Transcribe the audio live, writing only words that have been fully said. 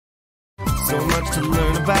so much to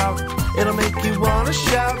learn about. It'll make you want to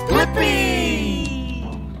shout, Blippi!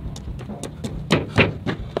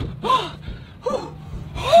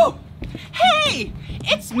 Hey,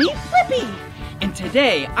 it's me, Blippi. And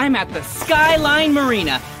today I'm at the Skyline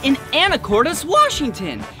Marina in Anacortes,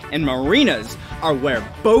 Washington. And marinas are where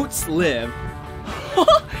boats live.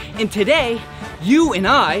 And today, you and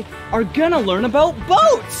I are gonna learn about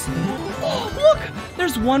boats. Oh, look,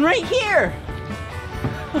 there's one right here.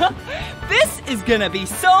 This is gonna be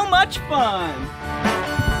so much fun.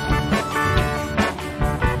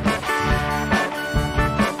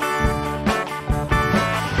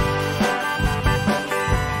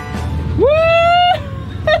 Woo!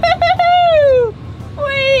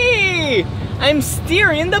 Whee! I'm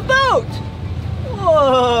steering the boat.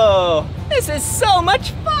 Whoa, this is so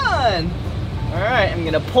much fun. All right, I'm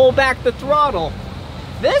gonna pull back the throttle.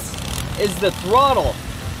 This is the throttle.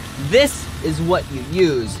 This is what you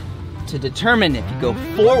use to determine if you go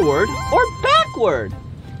forward or backward.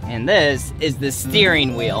 And this is the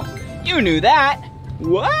steering wheel. You knew that.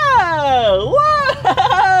 Whoa,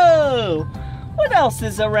 whoa! What else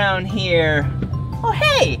is around here? Oh,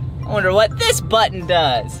 hey, I wonder what this button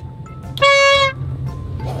does.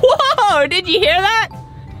 Whoa, did you hear that?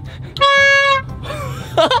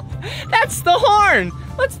 That's the horn.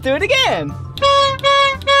 Let's do it again.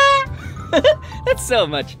 That's so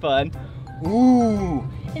much fun. Ooh,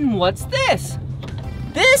 and what's this?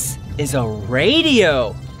 This is a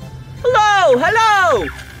radio. Hello, hello,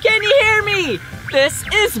 can you hear me? This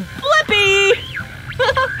is Blippi.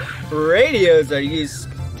 Radios are used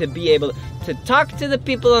to be able to talk to the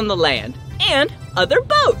people on the land and other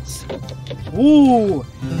boats. Ooh,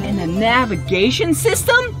 and a navigation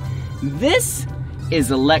system? This is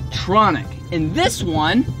electronic, and this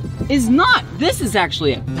one is not. This is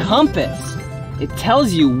actually a compass. It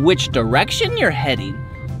tells you which direction you're heading.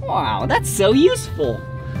 Wow, that's so useful.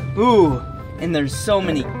 Ooh, and there's so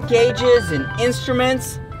many gauges and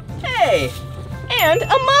instruments. Hey, and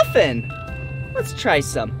a muffin. Let's try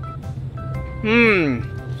some.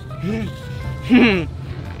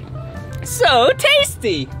 So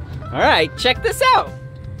tasty. All right, check this out.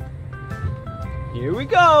 Here we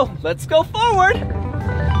go. Let's go forward.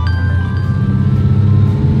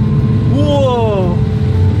 Whoa.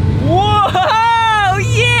 Whoa,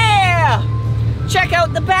 yeah! Check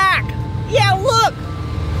out the back. Yeah, look.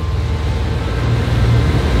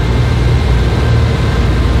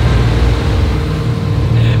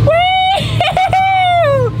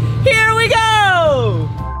 Woo! Here we go.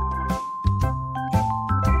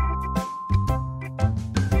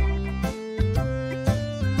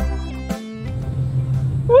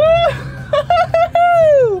 Woo!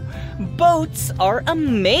 Boats are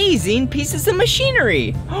amazing pieces of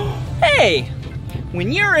machinery. Hey,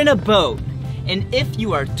 when you're in a boat, and if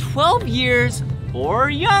you are 12 years or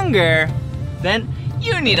younger, then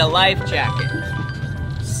you need a life jacket.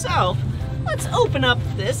 So, let's open up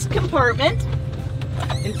this compartment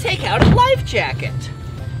and take out a life jacket.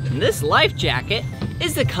 And this life jacket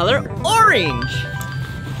is the color orange.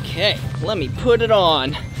 Okay, let me put it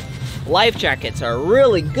on. Life jackets are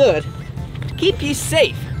really good to keep you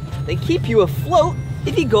safe. They keep you afloat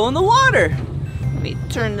if you go in the water. Let me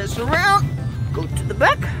turn this around, go to the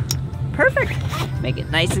back. Perfect, make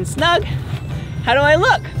it nice and snug. How do I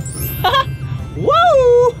look?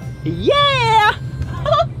 Whoa, yeah,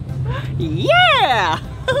 yeah.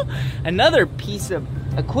 Another piece of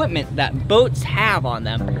equipment that boats have on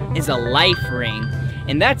them is a life ring.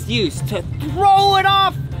 And that's used to throw it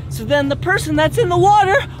off, so then the person that's in the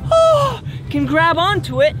water can grab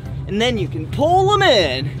onto it, and then you can pull them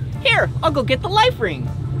in. Here, I'll go get the life ring.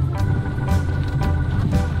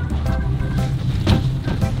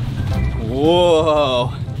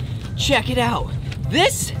 Whoa, check it out.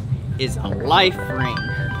 This is a life ring.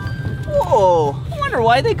 Whoa, I wonder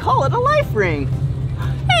why they call it a life ring.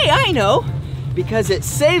 Hey, I know, because it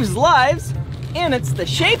saves lives and it's the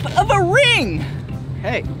shape of a ring.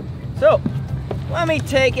 Hey, so let me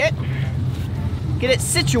take it, get it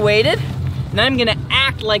situated, and I'm gonna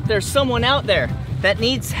act like there's someone out there that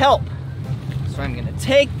needs help. So I'm gonna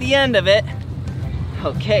take the end of it.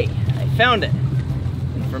 Okay, I found it.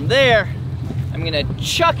 And from there, I'm gonna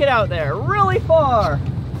chuck it out there really far.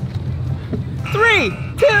 3, 2,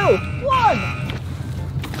 1.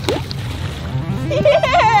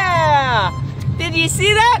 Yeah! Did you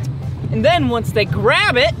see that? And then once they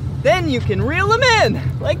grab it, then you can reel them in,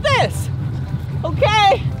 like this.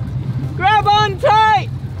 Okay, grab on tight.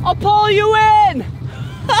 I'll pull you in.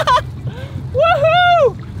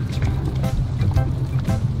 Woohoo!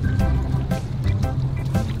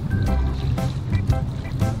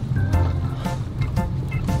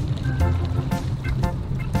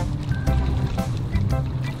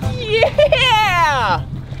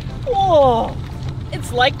 Whoa,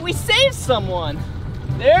 it's like we saved someone.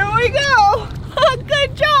 There we go.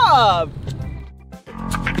 Good job.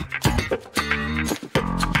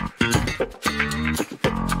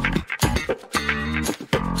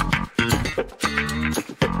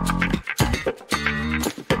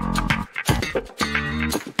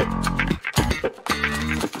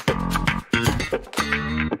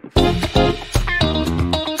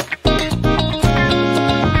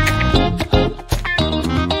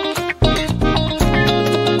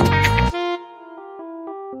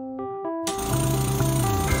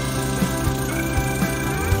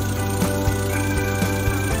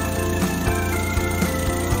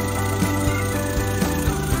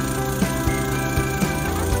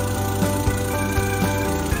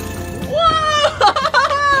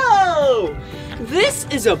 This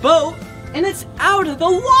is a boat, and it's out of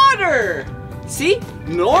the water. See,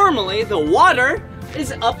 normally the water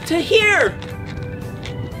is up to here.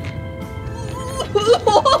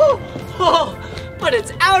 But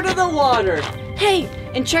it's out of the water. Hey,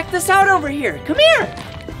 and check this out over here. Come here.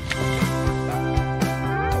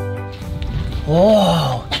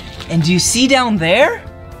 Whoa, and do you see down there?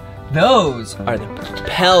 Those are the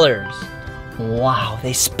propellers. Wow,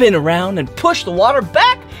 they spin around and push the water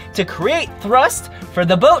back to create thrust for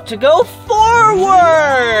the boat to go forward.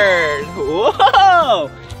 Whoa!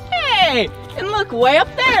 Hey, and look way up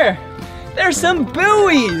there. There's some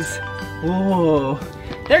buoys. Whoa,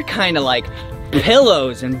 they're kind of like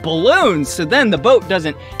pillows and balloons, so then the boat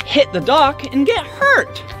doesn't hit the dock and get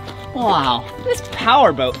hurt. Wow, this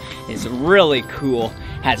power boat is really cool.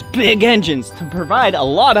 Has big engines to provide a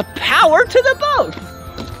lot of power to the boat.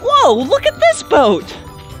 Whoa, look at this boat.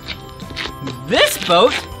 This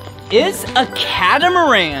boat is a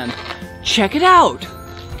catamaran. Check it out.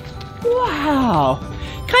 Wow,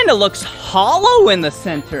 kind of looks hollow in the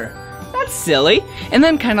center. That's silly. And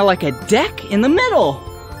then kind of like a deck in the middle.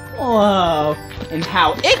 Whoa, and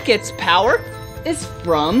how it gets power is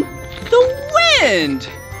from the wind.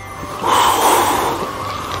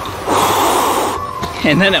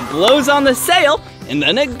 And then it blows on the sail, and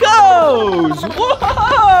then it goes.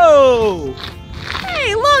 Whoa!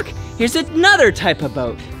 Hey, look, here's another type of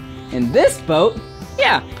boat. And this boat,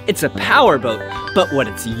 yeah, it's a power boat, but what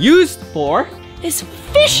it's used for is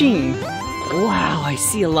fishing. Wow, I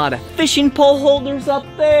see a lot of fishing pole holders up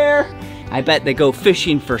there. I bet they go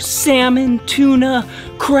fishing for salmon, tuna,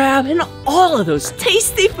 crab, and all of those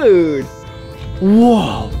tasty food.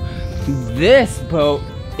 Whoa, this boat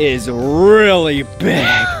is really big.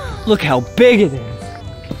 Look how big it is.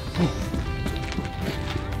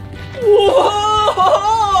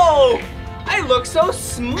 Whoa! I look so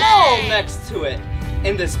small next to it.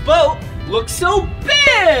 And this boat looks so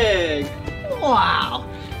big. Wow.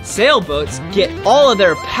 Sailboats get all of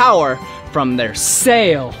their power from their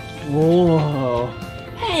sail. Whoa.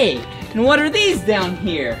 Hey, and what are these down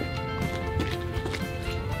here?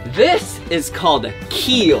 This is called a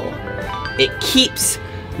keel. It keeps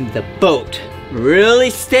the boat really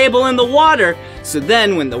stable in the water, so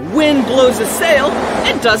then when the wind blows a sail,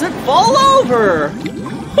 it doesn't fall over.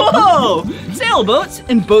 Whoa! Sailboats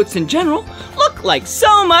and boats in general look like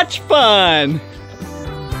so much fun.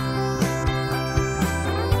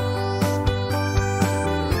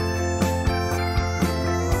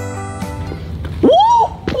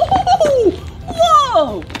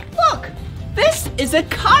 Whoa! Look, this is a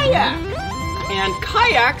kayak. And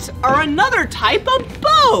kayaks are another type of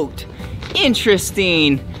boat.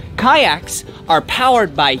 Interesting. Kayaks are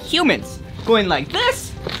powered by humans, going like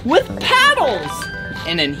this with paddles.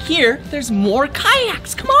 And in here, there's more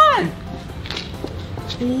kayaks. Come on.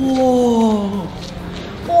 Whoa.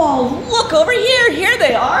 Whoa, look over here. Here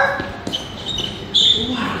they are.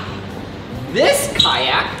 Wow. This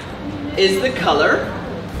kayak is the color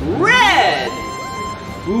red.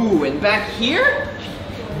 Ooh, and back here,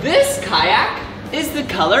 this kayak is the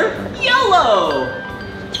color yellow.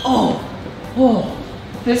 Oh, whoa,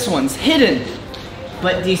 this one's hidden.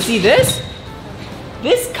 But do you see this?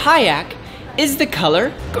 This kayak is the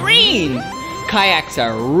color green. Kayaks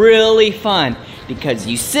are really fun because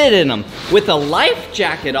you sit in them with a life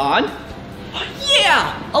jacket on.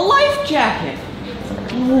 Yeah, a life jacket.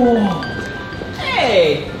 Whoa.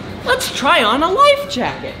 Hey, let's try on a life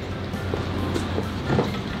jacket.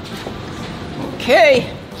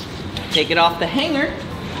 Okay, take it off the hanger.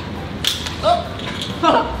 Oh.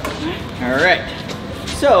 All right,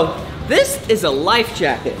 so this is a life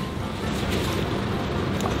jacket.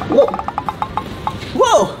 Whoa.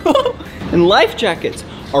 Whoa, and life jackets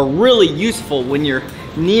are really useful when you're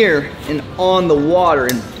near and on the water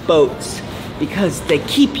in boats because they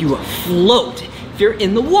keep you afloat if you're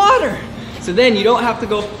in the water. So then you don't have to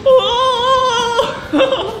go, oh!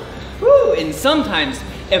 Woo. And sometimes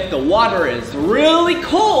if the water is really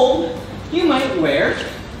cold, you might wear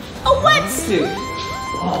a wetsuit.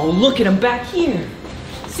 Oh, look at them back here.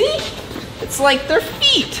 See? It's like their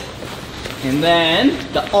feet. And then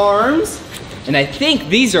the arms. And I think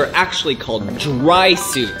these are actually called dry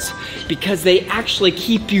suits because they actually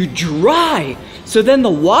keep you dry. So then the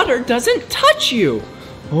water doesn't touch you.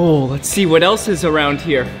 Oh, let's see what else is around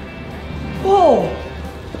here. Oh.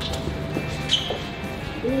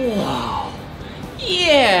 Wow.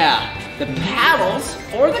 Yeah, the paddles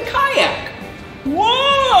or the kayak.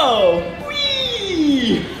 Whoa.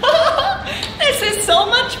 Whee. This is so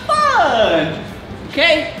much fun.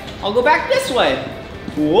 Okay, I'll go back this way.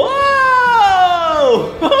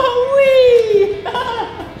 Whoa. Whee.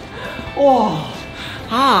 Oh.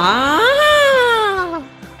 Ah.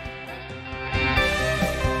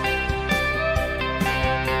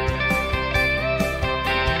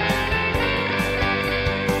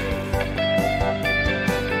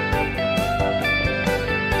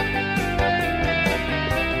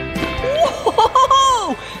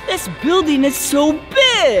 Whoa! This building is so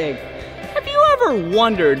big! Have you ever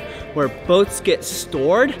wondered where boats get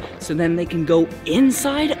stored so then they can go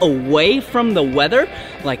inside away from the weather,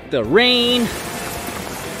 like the rain,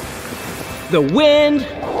 the wind,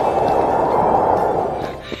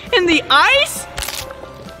 and the ice?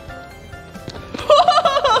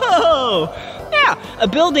 Whoa! Yeah, a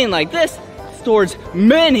building like this stores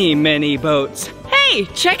many, many boats. Hey,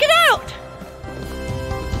 check it out!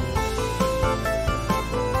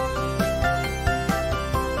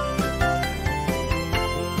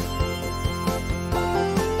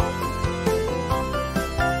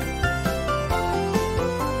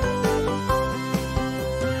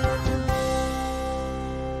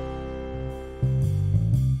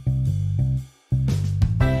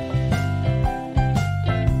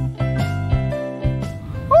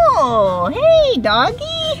 Oh, hey,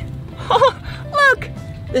 doggy. Look,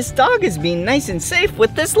 this dog is being nice and safe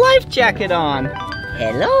with this life jacket on.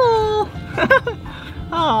 Hello.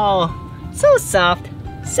 Oh, so soft,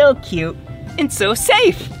 so cute, and so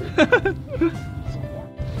safe.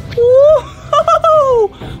 Woo-hoo!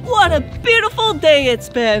 What a beautiful day it's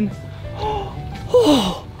been.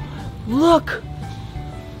 Oh, look.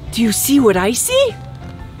 Do you see what I see?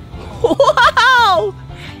 Wow!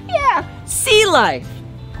 Yeah, sea life.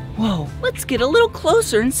 Whoa, let's get a little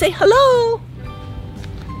closer and say hello.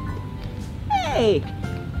 Hey.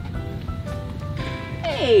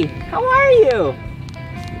 Hey, how are you?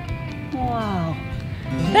 Wow,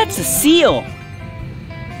 that's a seal.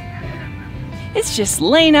 It's just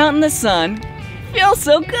laying out in the sun. Feels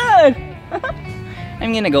so good.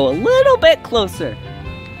 I'm gonna go a little bit closer.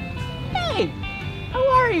 Hey, how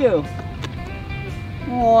are you?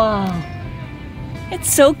 Wow,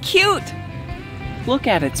 it's so cute. Look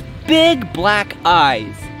at its big black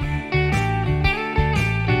eyes.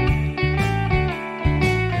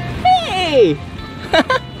 Hey!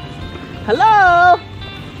 Hello!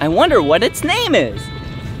 I wonder what its name is.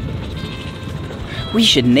 We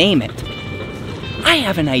should name it. I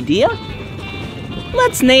have an idea.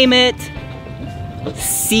 Let's name it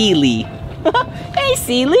Sealy. Hey,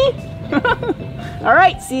 Sealy! All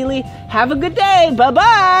right, Sealy, have a good day.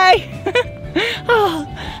 Bye-bye! Oh,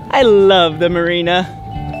 I love the marina.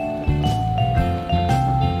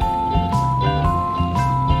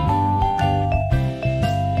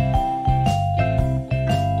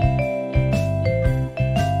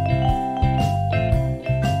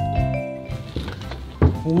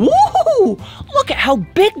 Woo! Look at how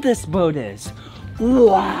big this boat is.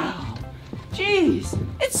 Wow. Jeez,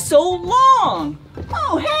 it's so long.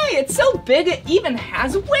 Oh, hey, it's so big it even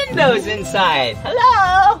has windows inside.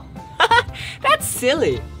 Hello. That's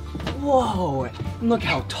silly. Whoa, and look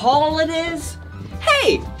how tall it is.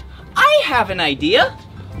 Hey, I have an idea.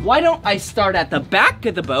 Why don't I start at the back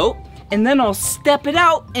of the boat and then I'll step it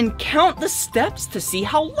out and count the steps to see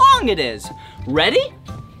how long it is. Ready?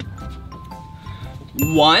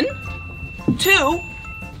 1, 2,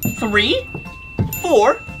 3,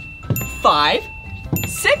 4, 5,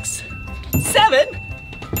 6, 7,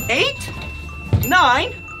 8,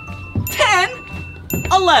 9, 10,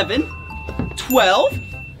 11, 12,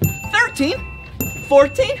 13,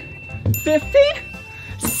 14, 15,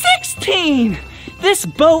 16. This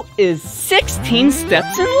boat is 16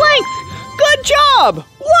 steps in length. Good job!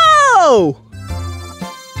 Whoa!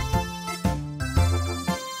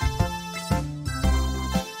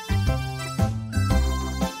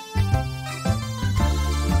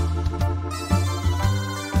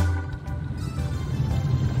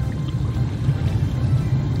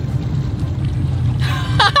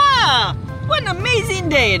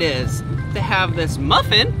 day it is to have this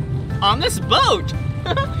muffin on this boat.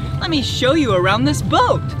 Let me show you around this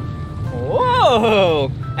boat.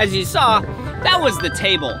 Whoa! As you saw, that was the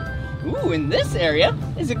table. Ooh, in this area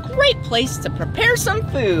is a great place to prepare some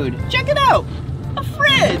food. Check it out, a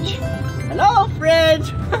fridge. Hello, fridge.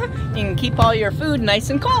 You can keep all your food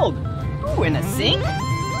nice and cold. Ooh, and a sink.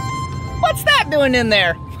 What's that doing in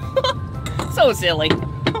there? So silly.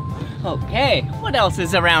 Okay, what else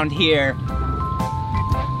is around here?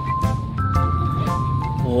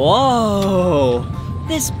 Whoa,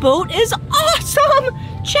 this boat is awesome!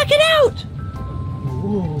 Check it out!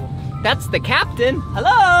 Ooh, that's the captain.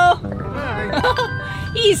 Hello!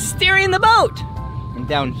 Hi. He's steering the boat. And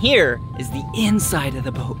down here is the inside of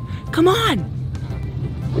the boat. Come on!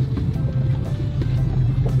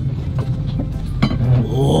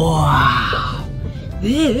 Wow!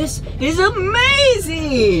 This is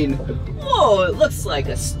amazing! Whoa, it looks like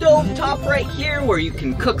a stovetop right here where you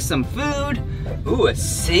can cook some food. Ooh, a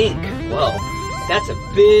sink. Whoa, that's a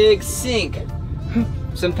big sink.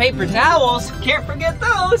 Some paper towels, can't forget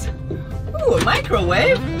those. Ooh, a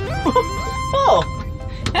microwave. Oh,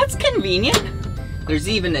 that's convenient. There's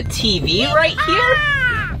even a TV right here.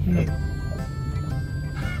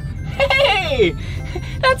 Hey,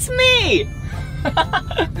 that's me.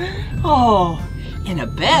 Oh, in a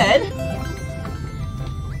bed.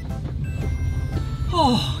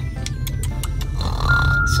 Oh.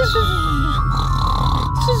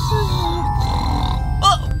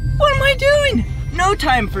 Oh, what am I doing? No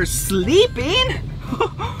time for sleeping.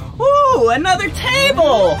 Ooh, another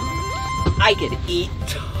table. I could eat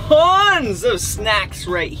tons of snacks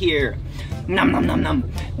right here. Nom nom nom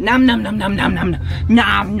nom. Nom nom nom nom nom nom.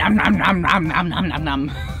 Nom nom nom nom nom nom nom nom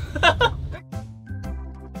nom.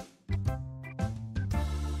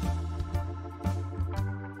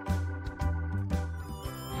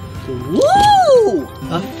 Woo!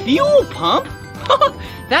 A fuel pump?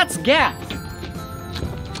 That's gas.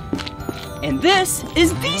 And this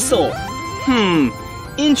is diesel.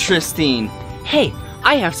 Interesting. Hey,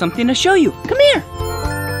 I have something to show you. Come here.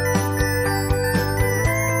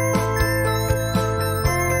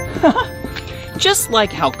 Just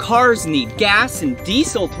like how cars need gas and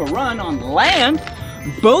diesel to run on land,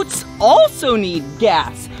 boats also need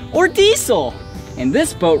gas or diesel. And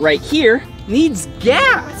this boat right here needs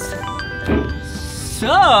gas.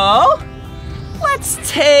 So, let's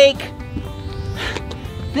take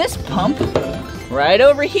this pump right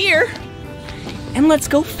over here and let's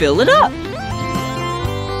go fill it up.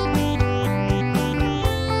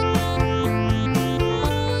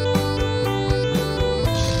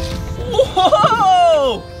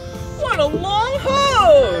 Whoa! What a long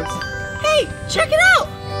hose! Hey, check it out!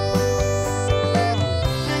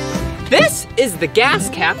 This is the gas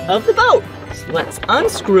cap of the boat. So let's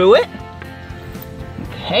unscrew it.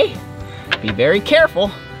 Okay, be very careful.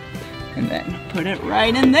 And then put it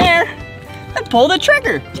right in there and pull the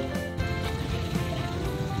trigger.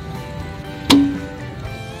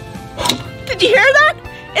 Did you hear that?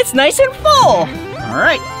 It's nice and full. All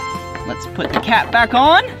right, let's put the cap back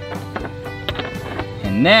on.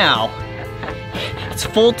 And now, it's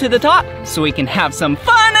full to the top so we can have some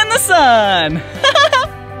fun in the sun.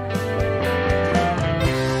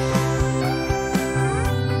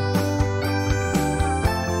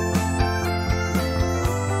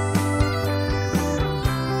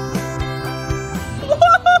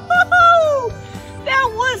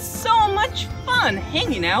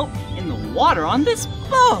 Hanging out in the water on this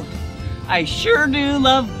boat. I sure do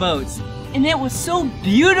love boats, and it was so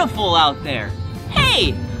beautiful out there.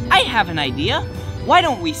 Hey, I have an idea. Why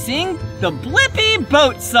don't we sing the Blippi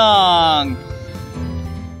boat song?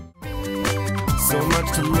 So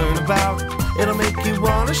much to learn about, it'll make you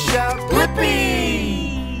wanna shout,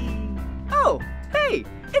 Blippi! Oh, hey,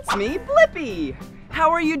 it's me, Blippi. How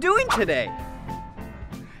are you doing today?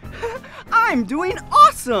 I'm doing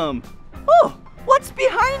awesome. Oh, what's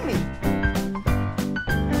behind me?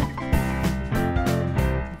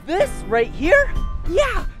 This right here?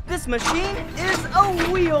 Yeah, this machine is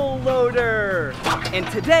a wheel loader. And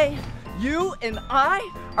today, you and I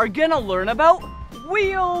are gonna learn about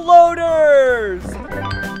wheel loaders.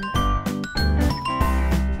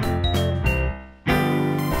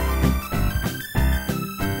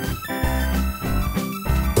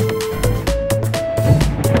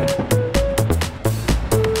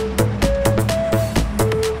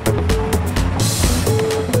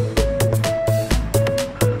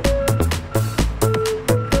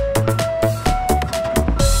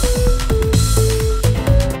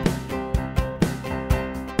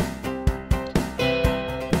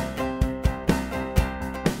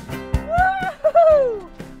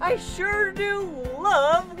 I sure do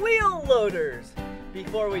love wheel loaders.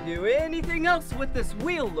 Before we do anything else with this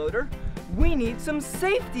wheel loader, we need some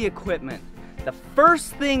safety equipment. The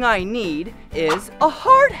first thing I need is a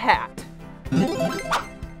hard hat.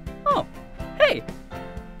 Oh, hey.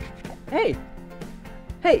 Hey.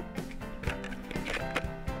 Hey.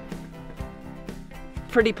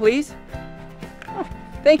 Pretty please? Oh,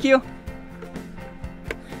 thank you.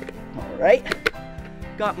 All right,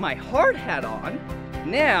 got my hard hat on.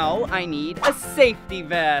 Now I need a safety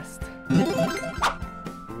vest.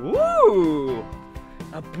 Ooh,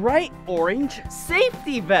 a bright orange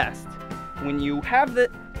safety vest. When you have the,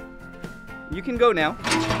 you can go now.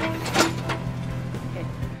 Okay.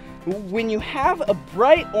 When you have a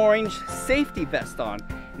bright orange safety vest on,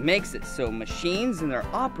 it makes it so machines and their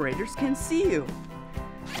operators can see you.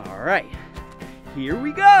 All right, here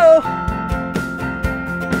we go.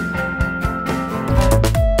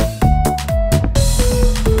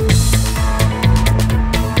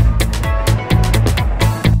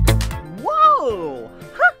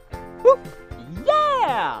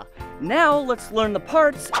 Now let's learn the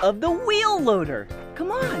parts of the wheel loader.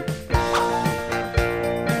 Come on.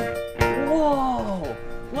 Whoa,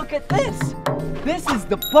 look at this. This is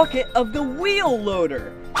the bucket of the wheel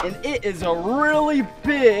loader, and it is a really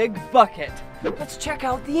big bucket. Let's check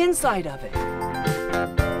out the inside of it.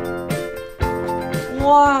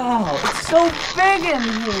 Wow, it's so big in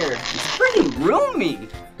here. It's pretty roomy.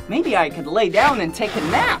 Maybe I could lay down and take a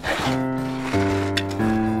nap.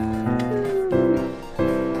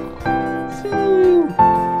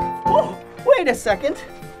 Wait a second.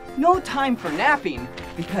 No time for napping,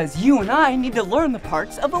 because you and I need to learn the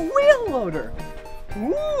parts of a wheel loader.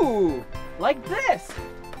 Ooh, like this.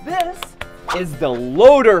 This is the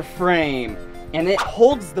loader frame, and it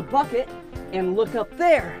holds the bucket. And look up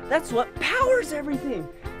there. That's what powers everything.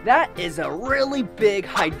 That is a really big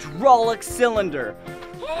hydraulic cylinder.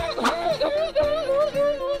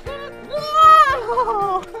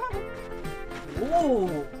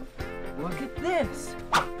 Whoa, look at this.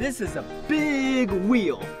 This is a big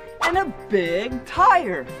wheel and a big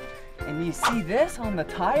tire. And you see this on the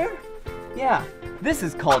tire? Yeah, this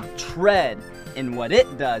is called tread. And what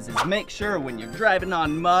it does is make sure when you're driving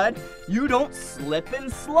on mud, you don't slip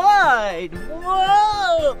and slide.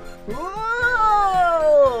 Whoa!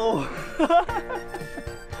 Whoa!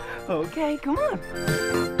 Okay, come on.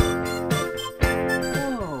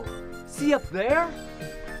 Whoa, see up there?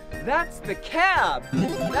 That's the cab.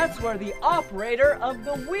 That's where the operator of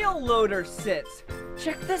the wheel loader sits.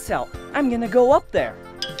 Check this out. I'm gonna go up there.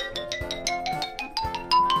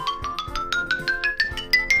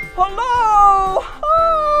 Hello!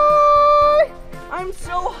 Hi! I'm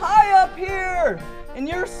so high up here, and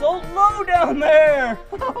you're so low down there.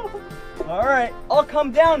 All right, I'll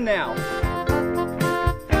come down now.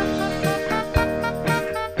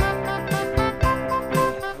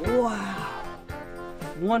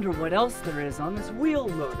 Wonder what else there is on this wheel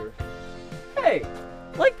loader. Hey,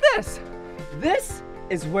 like this. This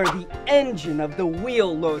is where the engine of the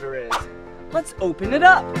wheel loader is. Let's open it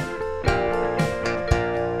up.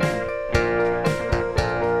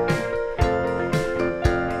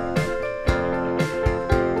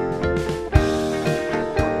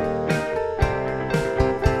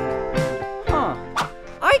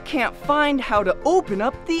 I can't find how to open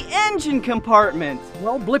up the engine compartment.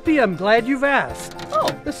 Well, Blippi, I'm glad you've asked. Oh,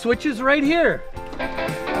 the switch is right here.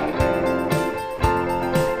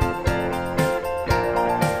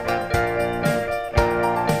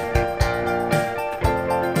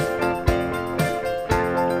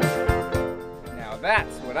 now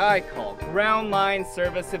that's what I call ground line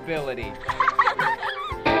serviceability.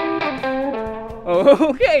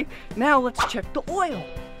 Okay, now let's check the oil.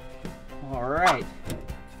 All right.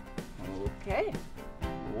 Okay.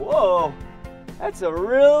 Whoa, that's a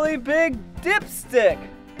really big dipstick.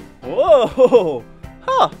 Whoa,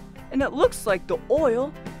 huh, and it looks like the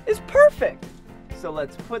oil is perfect. So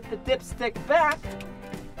let's put the dipstick back,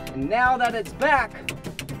 and now that it's back,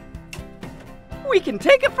 we can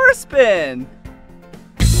take it for a spin.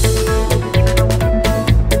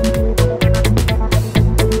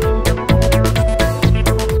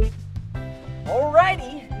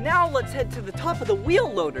 Alrighty, now let's head to the top of the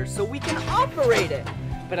wheel loader so we can operate it.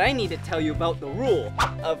 But I need to tell you about the rule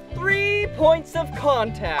of 3 points of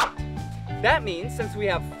contact. That means since we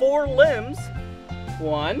have 4 limbs,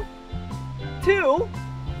 1, 2,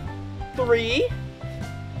 3,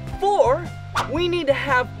 4, we need to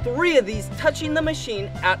have 3 of these touching the machine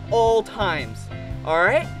at all times. All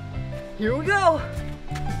right, here we go.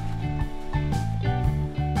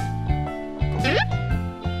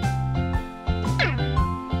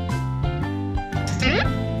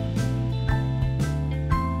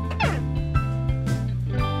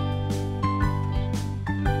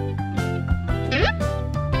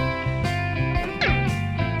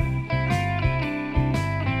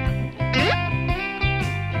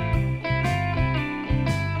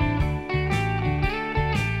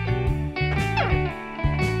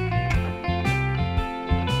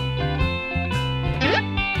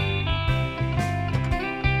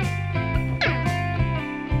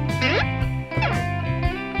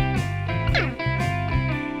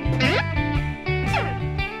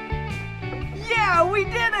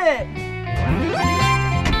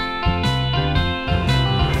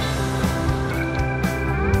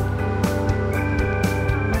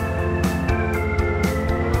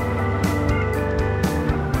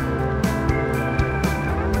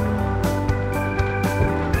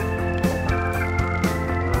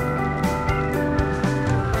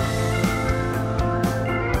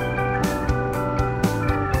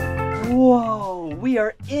 we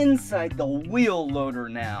are inside the wheel loader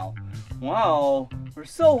now. Wow, we're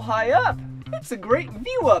so high up. It's a great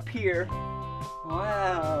view up here.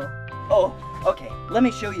 Wow. Oh, okay, let me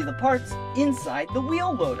show you the parts inside the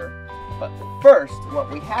wheel loader. But first, what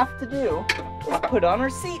we have to do is put on our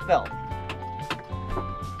seatbelt.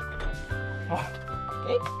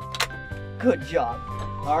 Okay, good job.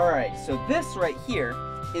 All right, so this right here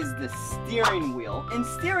is the steering wheel and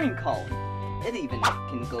steering column. It even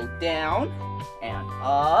can go down and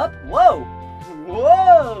up. Whoa,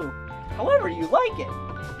 whoa, however you like it.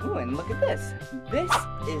 Ooh, and look at this. This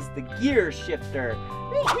is the gear shifter.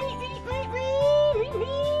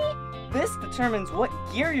 This determines what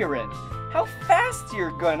gear you're in, how fast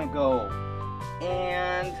you're gonna go.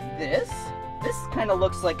 And this kind of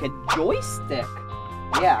looks like a joystick.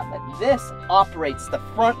 Yeah, but this operates the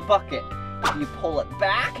front bucket. If you pull it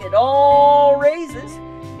back, it all raises.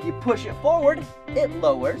 If you push it forward, it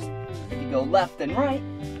lowers. If you go left and right,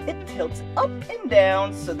 it tilts up and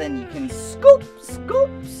down, so then you can scoop, scoop,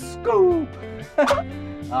 scoop.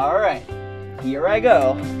 All right, here I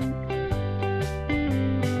go.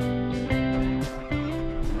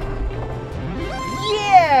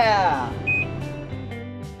 Yeah!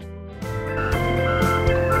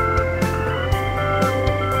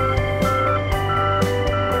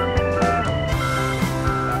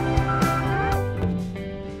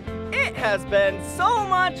 It has been so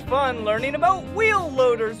much fun learning about wheel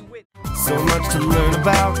loaders with So much to learn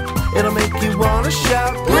about, it'll make you want to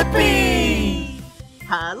shout, Blippi!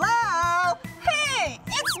 Hello! Hey,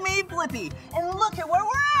 it's me, Blippi, and look at where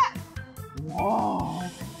we're at! Whoa!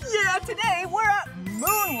 Yeah, today we're at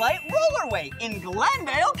Moonlight Rollerway in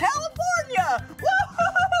Glendale, California!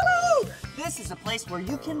 Woohoo! This is a place where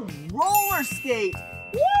you can roller skate!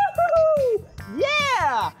 Woohoo!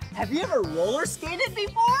 Yeah! Have you ever roller skated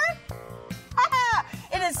before?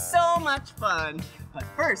 It is so much fun! But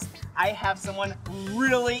first, I have someone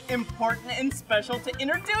really important and special to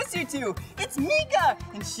introduce you to. It's Mika,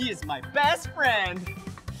 and she is my best friend.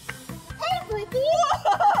 Hey, Blippi!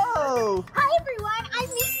 Whoa! Hi, everyone. I'm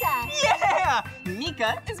Mika. Yeah!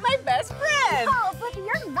 Mika is my best friend. Oh, Blippi,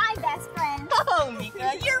 you're my best friend. Oh,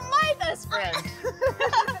 Mika, you're my best friend.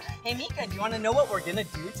 Hey, Mika, do you want to know what we're going to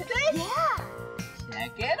do today? Yeah.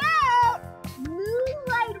 Check it out.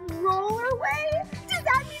 Moonlight Rollerway? Does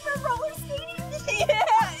that mean we're roller skating? Yeah,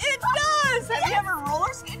 it does. Have you ever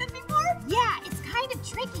roller skated before? Yeah, it's kind of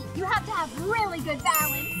tricky. You have to have really good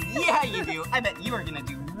balance. Yeah, you do. I bet you are going to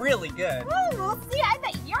do really good. Ooh, we'll see. I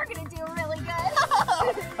bet you're going to do really good.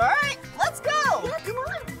 All right, let's go. Yeah, come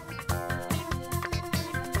on.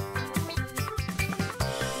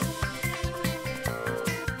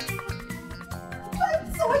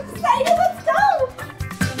 I'm so excited. Let's go.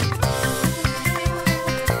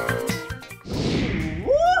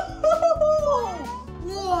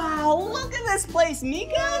 Wow, look at this place,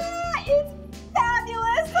 Mika. Yeah, it's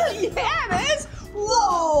fabulous. Yeah, it is.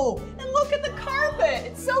 Whoa, and look at the carpet.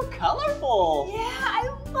 It's so colorful. Yeah, I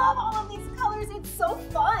love all of these colors. It's so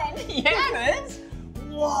fun. Yeah, it is.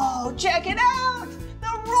 Whoa, check it out.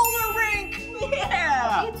 The roller rink.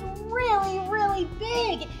 Yeah. It's really, really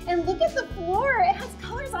big. And look at the floor. It has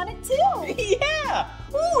colors on it too. Yeah.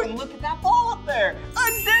 Ooh, and look at that ball up there.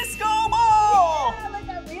 A disco ball. Yeah, like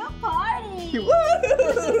a real party.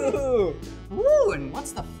 Woo! Ooh, and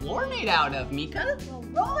what's the floor made out of, Mika? Well,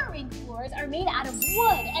 roller rink floors are made out of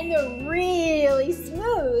wood and they're really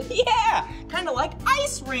smooth. Yeah, kind of like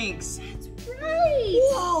ice rinks. That's right.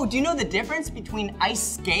 Whoa, do you know the difference between ice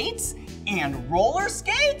skates and roller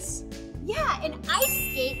skates? Yeah, an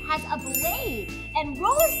ice skate has a blade and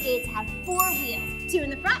roller skates have 4 wheels. 2 in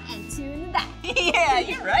the front and 2 in the back. Yeah,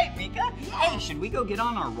 you're right, Mika. Hey, should we go get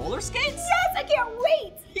on our roller skates? Yes, I can't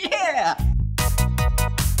wait. Yeah.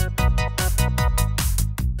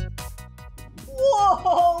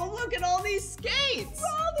 Whoa, look at all these skates.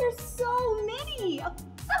 Wow, there's so many.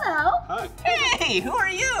 Hello. Hi, Hey, who are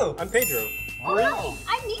you? I'm Pedro. Oh,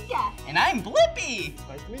 hi, I'm Mika. And I'm Blippi.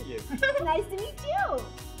 Nice to meet you. Nice to meet you.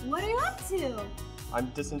 What are you up to? I'm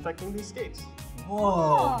disinfecting these skates.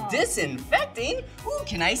 Whoa, Oh. disinfecting? Ooh,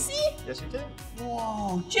 can I see? Yes, you can.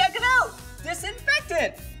 Whoa, check it out.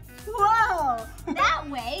 Disinfectant. Whoa! That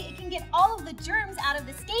way, it can get all of the germs out of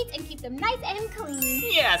the skates and keep them nice and clean.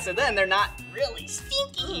 Yeah, so then they're not really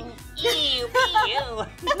stinky. Ew, ew.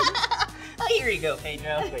 Oh, here you go,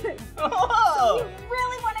 Pedro. We Whoa.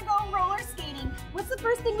 really want to go roller skating. What's the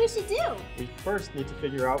first thing we should do? We first need to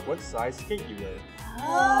figure out what size skate you wear.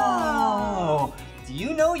 Whoa. Do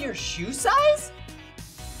you know your shoe size?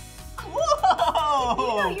 Whoa. If you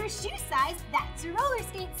know your shoe size, that's your roller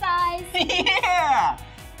skate size. Yeah.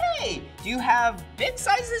 Hey, do you have big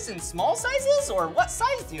sizes and small sizes, or what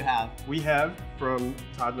size do you have? We have from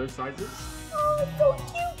toddler sizes Oh, so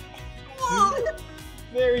cute. to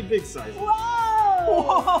very big sizes.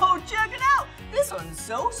 Whoa, check it out. This one's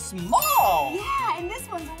so small. Yeah, and this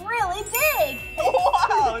one's really big.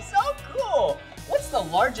 Wow, so cool. What's the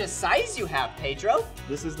largest size you have, Pedro?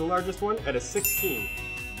 This is the largest one at a 16.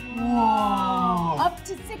 Whoa. Up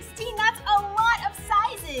to 16, that's a lot of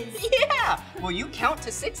sizes. Yeah. Will you count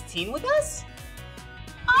to 16 with us?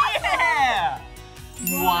 Awesome. Yeah.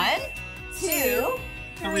 1, 2,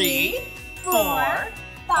 3, 4,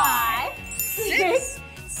 5, 6,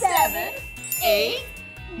 7, 8,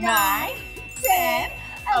 9, 10,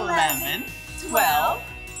 11, 12,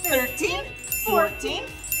 13, 14,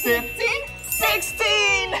 15,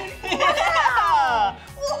 16! Yeah!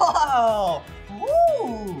 Whoa!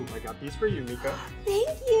 Woo! I got these for you, Mika.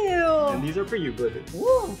 Thank you. And these are for you, Blippi.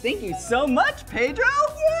 Woo! Thank you so much, Pedro!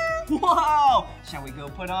 Yeah! Whoa! Shall we go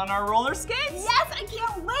put on our roller skates? Yes, I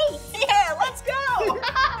can't wait. Yeah, let's go!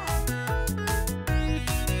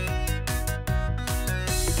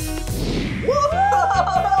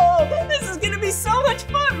 Whoa! This is gonna be so much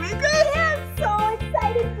fun, Mika! I'm so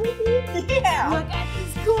excited, Blippi. Yeah! Look at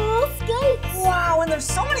these cool skates. Wow, and there's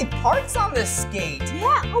so many parts on this skate!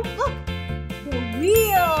 Yeah, oh look, the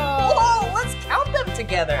wheels. Whoa, let's count them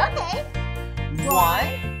together! Okay. 1,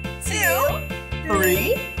 2,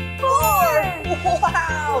 3, 4!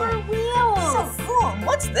 Wow! 4 wheels. So cool! And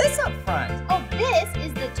what's this up front? Oh, this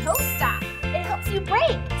is the toe stop. It helps you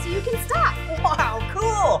brake so you can stop. Wow,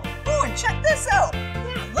 cool! Oh, and check this out!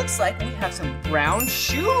 Yeah, it looks like we have some brown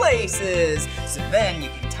shoelaces. So then you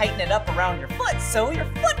can tighten it up around your foot so your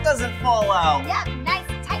foot doesn't fall out. Yep, nice,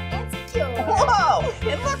 tight, and secure. Whoa!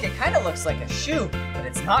 And look, it kind of looks like a shoe, but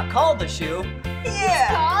it's not called a shoe. It's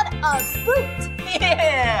Yeah! called a boot.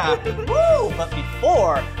 Yeah! Woo! But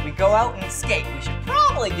before we go out and skate, we should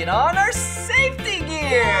probably get on our safety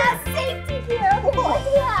gear. Yeah, safety gear. Okay, what do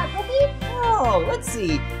you have, Blippi? Oh, let's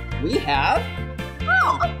see. We have.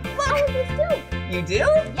 Oh, I look! have this too. You do?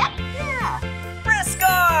 Yep. Yeah. Wrist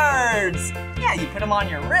guards. Yeah, you put them on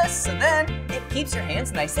your wrists, so then it keeps your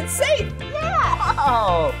hands nice and safe. Yeah.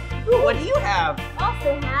 Oh, what do you have?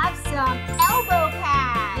 Also have some elbow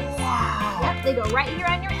pads. Wow. Yep, they go right here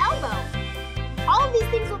on your elbow. All of these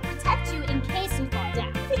things will protect you in case you fall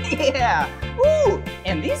down. Yeah. Ooh,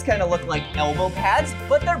 and these kind of look like elbow pads,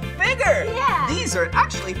 but they're bigger. Yeah. These are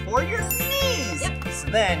actually for your knees. Yep. So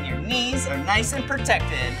then your knees are nice and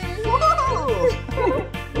protected. Woo!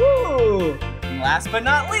 Woo! And last but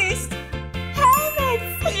not least,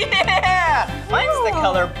 Helmets. yeah! Mine's the Cool.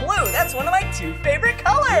 color blue. That's one of my 2 favorite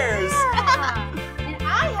colors. Yeah. And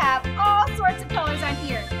I have all sorts of colors on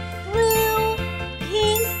here. Blue,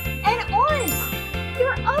 pink, and orange.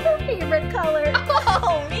 Your other favorite color.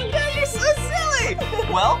 Oh, Mika, you're so silly.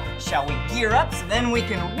 Well, shall we gear up so then we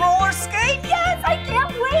can roller skate? Yes, I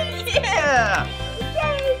can't wait. Yeah!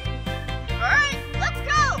 Yay. All right, let's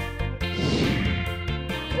go.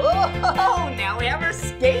 Whoa! Now we have our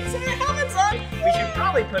skates and our helmets on. We should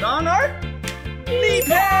probably put on our knee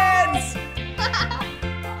pads.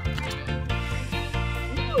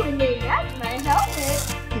 Ooh, and they match my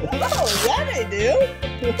helmet. Oh, yeah, they do.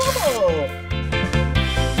 Whoa!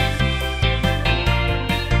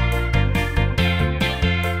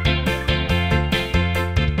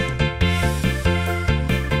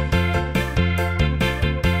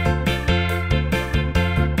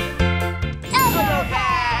 Elbow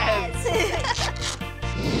pads.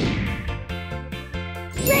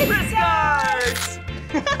 Wrist guards.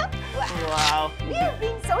 Wow. We are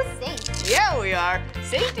being so safe. Yeah, we are.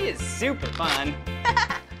 Safety is super fun.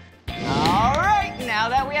 All right, now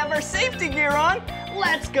that we have our safety gear on,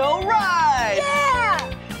 let's go ride.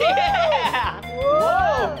 Yeah. Yeah.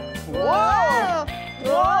 Whoa. Whoa.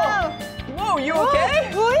 Whoa. Whoa, you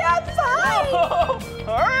okay? Oh, yeah, I'm fine. Whoa.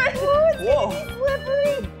 All right. Whoa.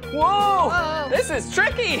 Slippery. Whoa. Whoa. This is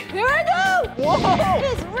tricky. Here I go. Whoa.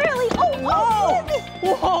 It's really, Whoa.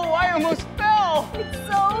 Whoa, I almost fell. it's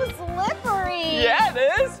so slippery. Yeah, it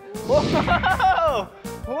is. Whoa.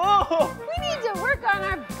 Whoa. We need to work on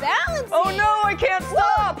our balance. Oh no, I can't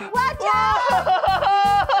stop! Watch out!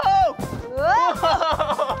 Whoa!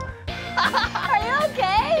 Whoa. Are you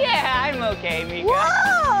okay? Yeah, I'm okay, Mika.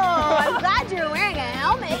 Whoa! I'm glad you're wearing a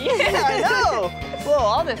helmet. Yeah, I know. Whoa,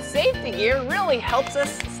 all the safety gear really helps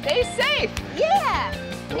us stay safe. Yeah.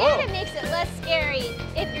 Whoa. And it makes it less scary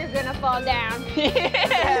if you're gonna fall down.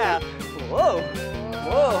 Yeah. Whoa.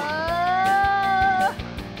 Whoa.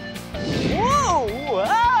 Whoa!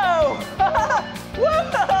 Whoa!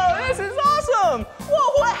 Whoa! This is awesome! Whoa,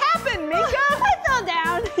 what happened, Mika? I fell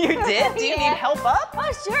down. You did? Do you need help up?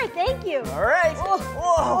 Oh, sure, thank you. All right. Whoa.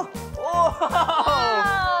 Whoa. Whoa.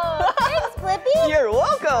 Oh, thanks, Blippi. You're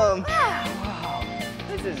welcome. Wow.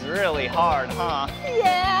 This is really hard, huh?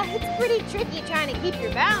 Yeah, it's pretty tricky trying to keep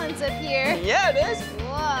your balance up here. Yeah, it is.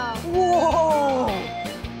 Whoa.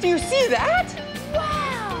 Whoa. Do you see that?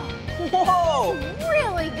 Wow. Whoa.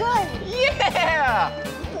 Really good. Yeah.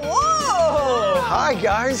 Whoa. Hi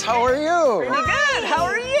guys, how are you? Pretty good. How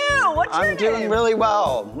are you? What's your I'm doing name? really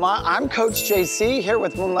well. I'm Coach JC here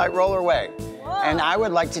with Moonlight Rollerway. Whoa. And I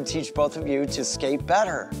would like to teach both of you to skate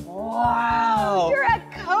better. Wow. You're a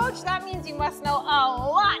coach. That means you must know a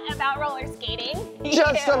lot about roller skating.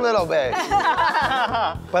 Just a little bit.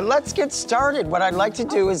 But let's get started. What I'd like to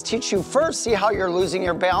do is teach you first, see how you're losing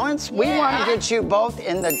your balance. We want to get you both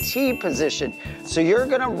in the T position. So you're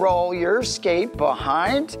gonna roll your skate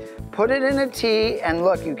behind, put it in a T, and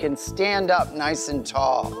look, you can stand up nice and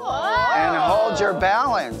tall. Whoa. And hold your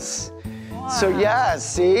balance. So yeah,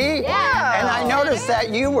 see? Yeah. And I noticed that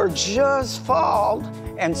you were just falling.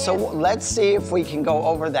 And so let's see if we can go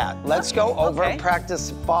over that. Let's go over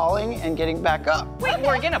practice falling and getting back up. Wait,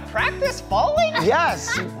 we're gonna practice falling?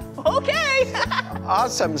 Yes. Okay.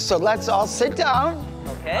 Awesome. So let's all sit down.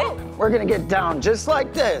 Okay. We're gonna get down just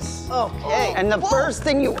like this. Okay. And the first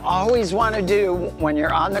thing you always want to do when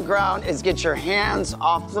you're on the ground is get your hands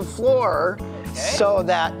off the floor so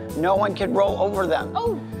that no one can roll over them.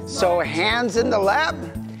 Oh. So hands in the lap,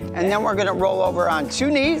 and then we're gonna roll over on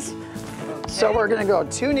 2 knees. So we're gonna go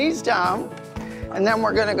 2 knees down, and then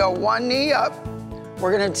we're gonna go 1 knee up.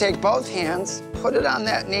 We're gonna take both hands, put it on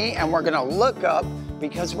that knee, and we're gonna look up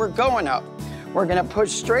because we're going up. We're gonna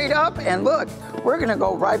push straight up, and look, we're gonna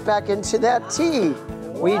go right back into that T.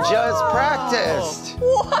 We just practiced.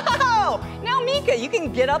 Wow. Now, Mika, you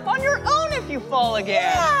can get up on your own if you fall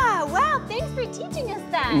again. Yeah, wow, thanks for teaching us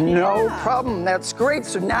that. No problem, that's great.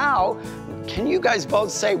 So now, can you guys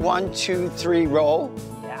both say 1, 2, 3, roll?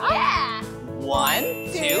 Yeah. 1,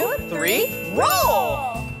 2, 3,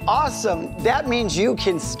 roll. Awesome, that means you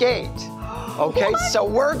can skate. Okay, so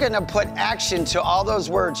we're gonna put action to all those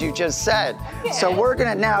words you just said. So we're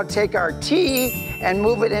gonna now take our T and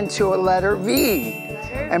move it into a letter V.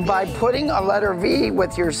 And by putting a letter V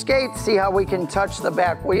with your skate, see how we can touch the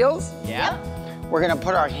back wheels? Yeah. We're gonna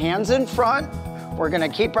put our hands in front, we're gonna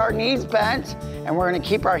keep our knees bent, and we're gonna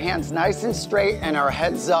keep our hands nice and straight and our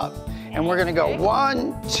heads up. And we're gonna go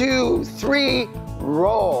 1, 2, 3,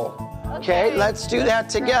 roll. Okay, let's do that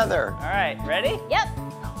together. All right, ready? Yep.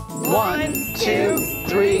 1, 2,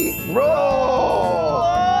 3, roll.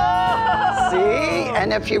 See,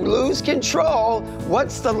 and if you lose control,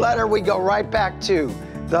 what's the letter we go right back to?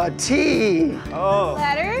 The T. Oh.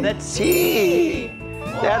 Letter The T.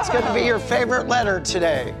 That's gonna be your favorite letter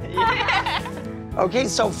today. Okay,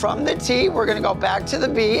 so from the T, we're gonna go back to the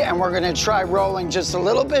B, and we're gonna try rolling just a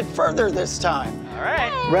little bit further this time. All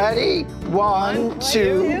right. Ready? 1,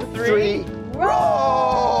 2, 3,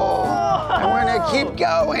 roll! And we're gonna keep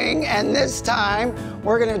going, and this time,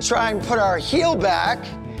 we're gonna try and put our heel back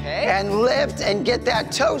and lift and get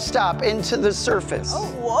that toe stop into the surface. Oh,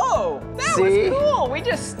 whoa. That See? was cool. We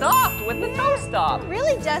just stopped with the toe stop.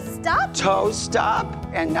 really just stopped. Toe stop,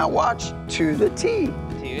 and now watch to the T.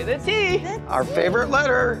 To the T. Our favorite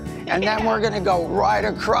letter. And then we're gonna go right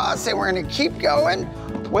across, and we're gonna keep going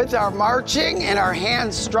with our marching and our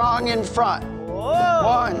hands strong in front. Whoa.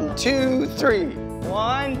 1, 2, 3.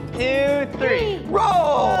 1, 2, 3. Roll!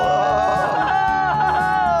 Oh.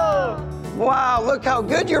 Wow, look how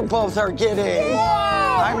good you both are getting.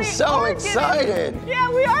 Whoa, I'm we so are excited. Yeah,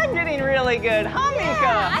 we are getting really good, huh, Yeah,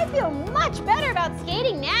 Mika? I feel much better about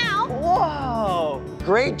skating now. Whoa.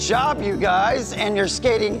 Great job, you guys, and you're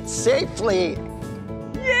skating safely.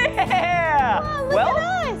 Yeah. Wow, look Well,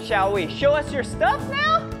 at us. shall we show us your stuff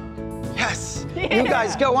now? Yes. Yeah. You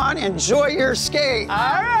guys go on, enjoy your skate.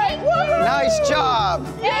 All right. Woohoo. Nice job.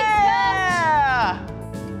 Yeah.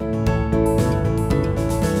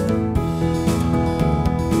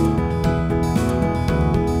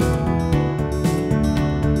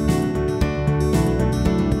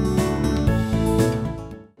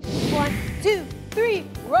 One, two, three,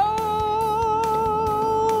 roll.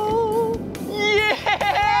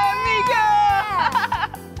 Yeah, Mika.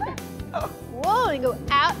 Whoa, and go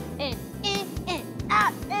out and in and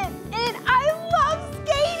out and in. I love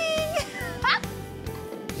skating.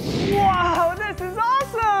 Wow, this is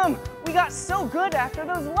awesome. We got so good after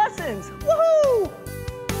those lessons. Woohoo.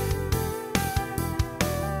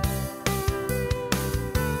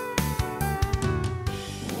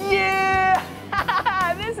 Yeah.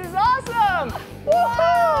 This is awesome.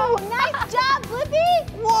 Woohoo. Nice job, Blippi.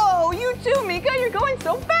 Whoa, you too, Mika. You're going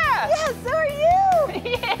so fast. Yeah, so are you.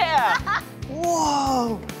 Yeah.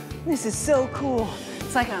 This is so cool.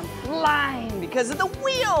 It's like I'm flying because of the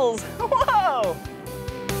wheels. Whoa!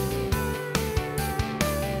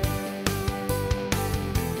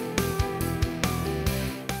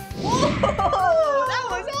 Whoa, that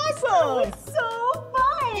was awesome! So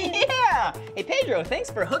fun! Yeah! Hey, Pedro,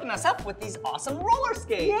 thanks for hooking us up with these awesome roller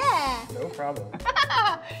skates. Yeah. No problem.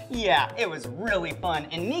 Yeah, it was really fun,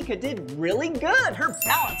 and Mika did really good. Her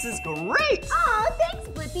balance is great. Aw, thanks,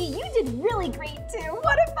 Blippi. You did really great, too.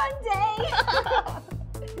 What a fun day.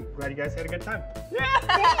 Glad you guys had a good time. Yeah!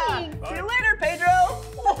 Thanks. See you later, Pedro.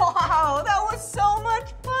 Wow, that was so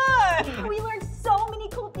much fun. We learned so many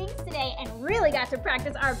cool things today and really got to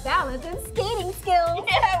practice our balance and skating skills.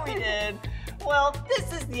 Yeah, we did. Well,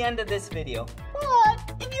 this is the end of this video. But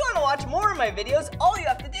if you want to watch more of my videos, all you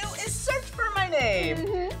have to do is search for my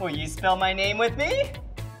name. Will you spell my name with me?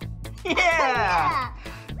 Yeah.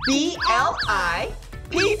 B-L-I-P-P-I.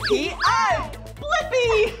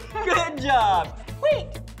 Blippi. Good job.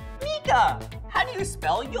 Wait, Mika, how do you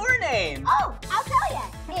spell your name? Oh, I'll tell ya.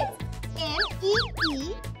 It's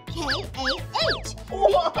M-E-E-K-A-H.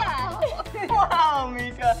 Mika. Wow,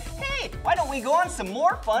 Mika. Hey, why don't we go on some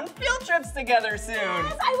more fun field trips together soon?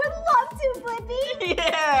 Yes, I would love to, Blippi.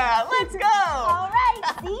 Yeah, let's go. All right,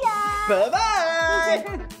 see ya.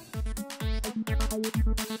 Bye-bye.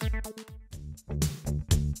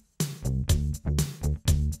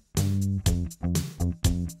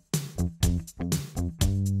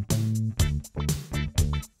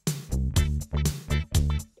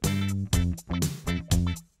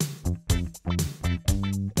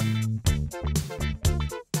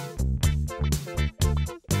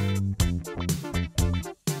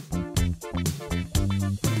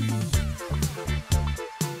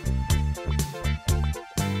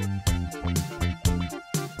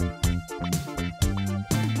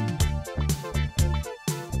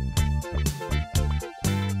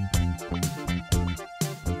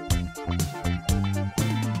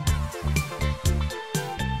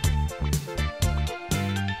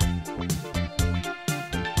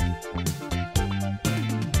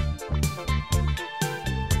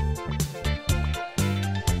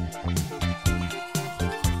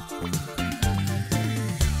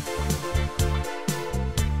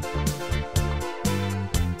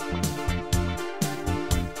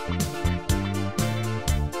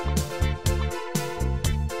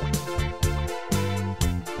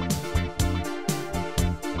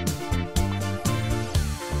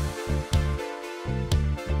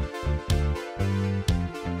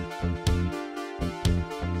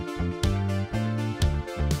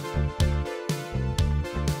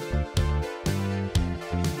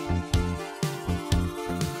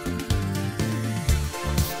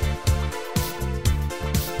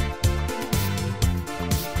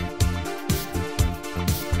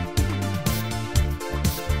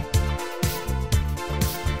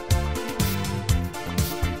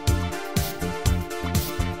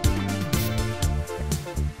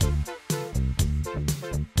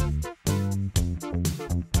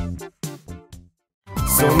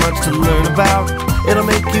 So much to learn about, it'll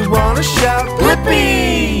make you want to shout,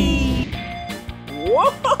 Blippi!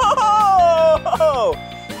 Whoa!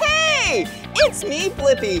 Hey, it's me,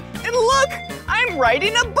 Blippi, and look, I'm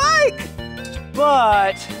riding a bike.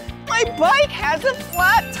 But my bike has a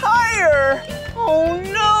flat tire. Oh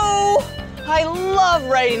no! I love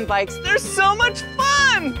riding bikes. They're so much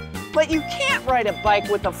fun. But you can't ride a bike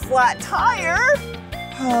with a flat tire.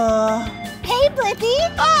 Hey, Blippi.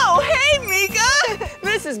 Oh, hey, Mika!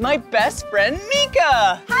 This is my best friend,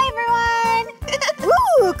 Mika. Hi, everyone.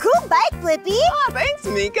 Ooh, cool bike, Blippi. Oh, thanks,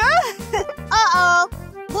 Mika. Uh-oh.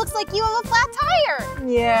 Looks like you have a flat tire.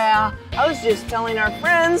 Yeah, I was just telling our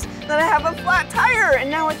friends that I have a flat tire and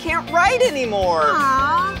now I can't ride anymore.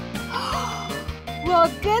 Aww. Well,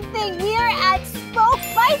 good thing we are at Spoke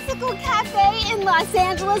Bicycle Cafe in Los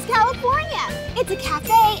Angeles, California. It's a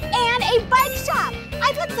cafe and a bike shop.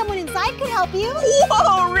 I bet someone inside could help you.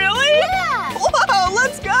 Whoa, really? Yeah. Whoa,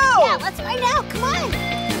 let's go. Yeah, let's find out. Come on.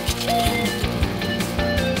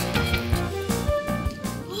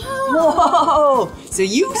 Whoa, so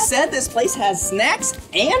you said this place has snacks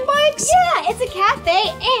and bikes? Yeah, it's a cafe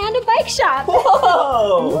and a bike shop.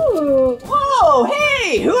 Whoa. Ooh. Whoa,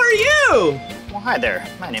 hey, who are you? Well, hi there.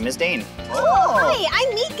 My name is Dane. Oh, hi,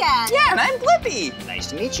 I'm Mika. Yeah, and I'm Blippi. Nice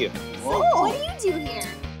to meet you. So, what do you do here?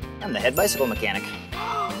 I'm the head bicycle mechanic.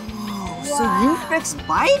 So you fix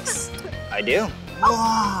bikes? I do.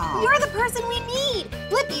 Wow. You're the person we need.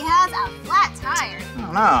 Blippi has a flat tire.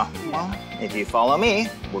 Oh, no. Well, if you follow me,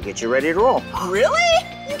 we'll get you ready to roll. Really?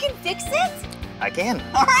 You can fix it? I can.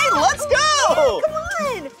 All right, let's go. Come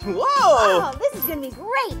on. Whoa. Oh, this is gonna be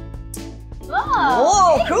great.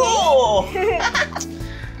 Whoa, cool!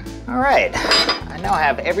 All right, I now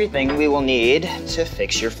have everything we will need to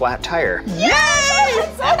fix your flat tire. Yay!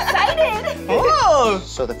 I'm so excited. Whoa!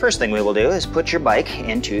 So the first thing we will do is put your bike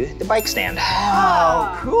into the bike stand.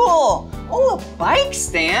 Wow, cool! Oh, a bike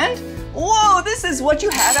stand? Whoa, this is what you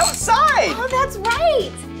had outside! Oh, that's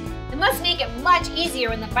right. It must make it much easier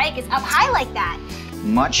when the bike is up high like that.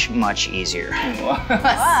 Much, much easier.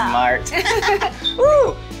 Smart.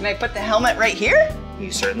 Ooh, can I put the helmet right here?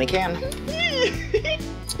 You certainly can.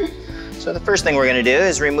 So the first thing we're gonna do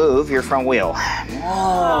is remove your front wheel.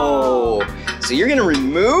 Whoa! So you're gonna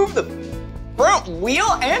remove the front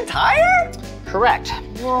wheel and tire? Correct.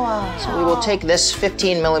 Whoa! So we will take this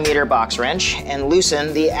 15mm box wrench and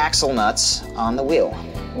loosen the axle nuts on the wheel.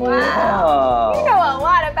 Wow. You know a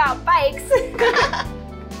lot about bikes.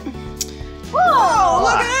 Whoa!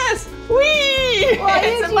 Look at this! Whee! Well,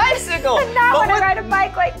 it's a bicycle. I not want to ride a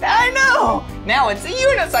bike like that. I know. Now it's a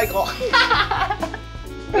unicycle.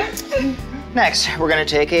 Next, we're gonna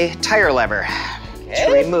take a tire lever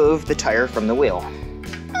to remove the tire from the wheel.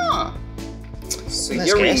 Huh. So In this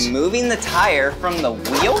you're case- removing the tire from the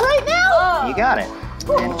wheel right now? You got it.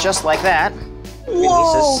 And just like that, Whoa,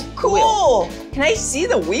 releases the wheel. cool. Can I see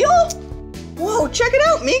the wheel? Whoa, check it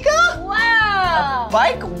out, Mika. Wow.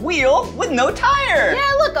 Bike wheel with no tire.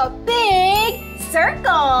 Yeah, look, a big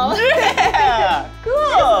circle. Yeah, This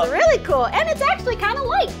cool. is really cool, and it's actually kind of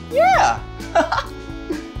light. Yeah.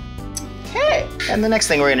 Okay. And the next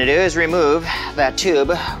thing we're gonna do is remove that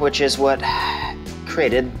tube, which is what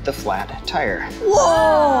created the flat tire.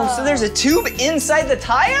 Whoa, so there's a tube inside the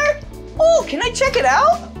tire? Oh, can I check it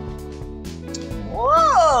out?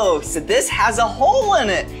 Whoa, so this has a hole in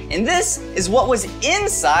it, and this is what was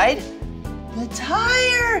inside the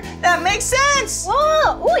tire. That makes sense.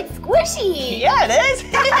 Whoa, ooh, it's squishy. Yeah, it is.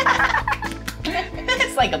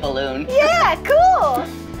 It's like a balloon. Yeah, cool.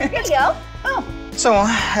 Here you go. Oh. So,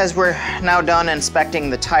 as we're now done inspecting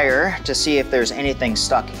the tire to see if there's anything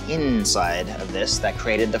stuck inside of this that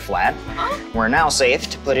created the flat, we're now safe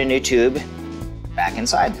to put a new tube back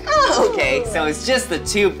inside. Oh, okay, so it's just the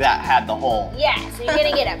tube that had the hole. Yeah, so you're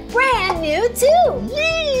gonna get a brand new tube.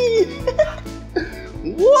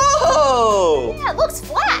 Whoa! Yeah, it looks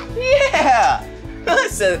flat. Yeah!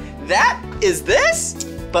 So that is this,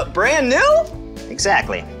 but brand new?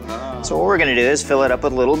 Exactly. So what we're gonna do is fill it up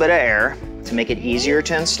with a little bit of air to make it easier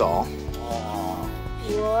to install.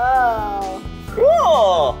 Whoa.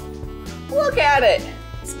 Cool! Look at it!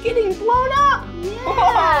 It's getting blown up! Yeah.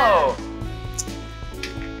 Whoa!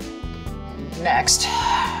 Next,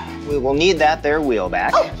 we will need that there wheel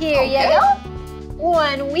back. Oh, here you go.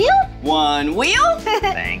 One wheel. One wheel?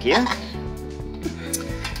 Thank you.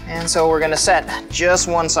 And so we're gonna set just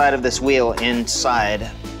one side of this wheel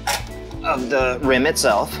inside of the rim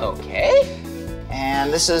itself. Okay.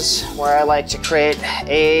 And this is where I like to create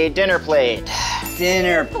a dinner plate.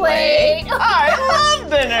 Dinner plate. I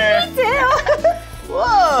love dinner. Me too.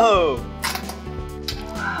 Whoa!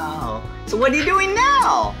 Wow. So what are you doing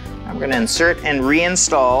now? I'm gonna insert and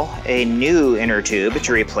reinstall a new inner tube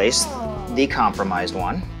to replace the compromised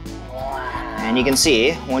one. And you can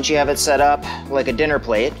see, once you have it set up like a dinner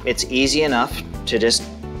plate, it's easy enough to just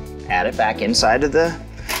add it back inside of the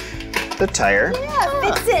tire. Yeah,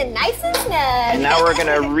 fits in nice and snug. And now we're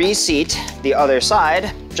gonna reseat the other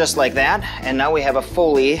side, just like that. And now we have a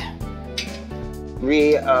fully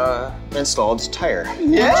reinstalled tire.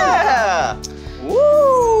 Yeah!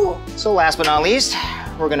 Woo! So last but not least,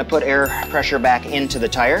 we're gonna put air pressure back into the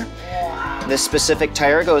tire. This specific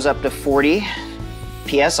tire goes up to 40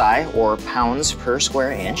 PSI, or pounds per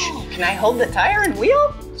square inch. Can I hold the tire and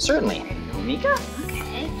wheel? Certainly. Mika?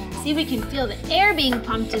 Okay, see if we can feel the air being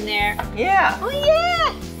pumped in there. Yeah. Oh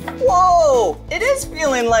yeah! Whoa! It is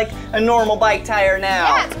feeling like a normal bike tire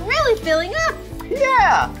now. Yeah, it's really filling up.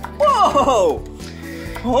 Yeah! Whoa!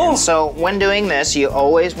 Oh. So when doing this, you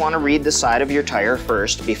always want to read the side of your tire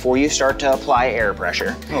first before you start to apply air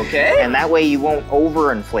pressure. Okay. And that way you won't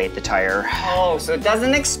overinflate the tire. Oh, so it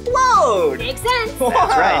doesn't explode. Makes sense.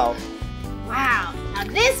 That's right. Wow, now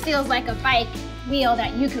this feels like a bike wheel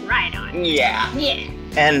that you could ride on. Yeah. Yeah.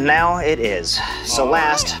 And now it is. So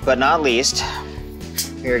last but not least,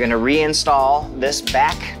 we're gonna reinstall this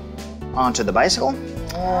back onto the bicycle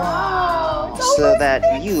Oh, so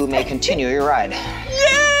that you may continue your ride.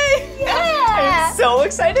 Yay! Yeah. I'm so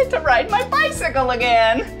excited to ride my bicycle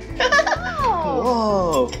again. Oh,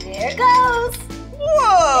 Whoa. there it goes.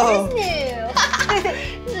 Whoa.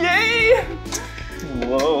 It's new. Yay!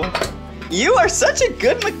 Whoa. You are such a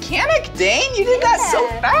good mechanic, Dane. You did that so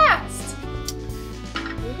fast.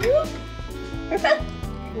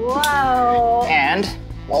 Whoa. And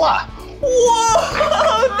voila,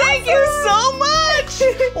 Whoa! Thank you so much!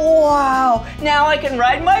 Wow! Now I can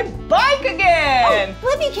ride my bike again!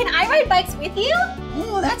 Blippi, can I ride bikes with you?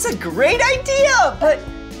 Oh, that's a great idea! But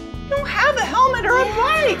you don't have a helmet or a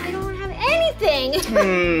bike! I don't have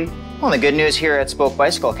anything. Well, the good news here at Spoke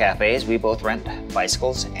Bicycle Cafe is we both rent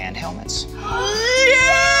bicycles and helmets.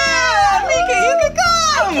 Yeah! Mika, you can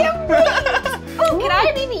come! Oh, can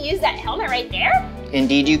I maybe use that helmet right there?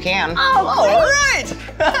 Indeed you can. All right!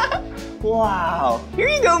 Wow. Here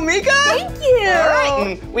you go, Mika. Thank you. All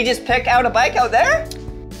right, and we just pick out a bike out there?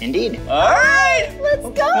 Indeed. All right. Let's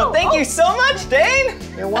go. Well, thank you so much, Dane.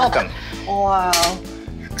 You're welcome. Wow.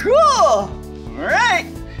 Cool. All right.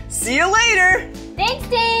 See you later. Thanks,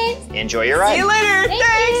 Dane. Enjoy your ride. See you later. Thank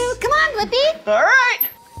Thanks. you. Come on, Blippi. All right.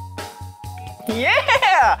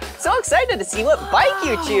 Yeah. So excited to see what bike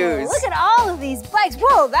you choose. Look at all of these bikes.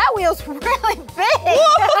 Whoa, that wheel's really big.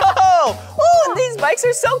 Whoa. Oh, and these bikes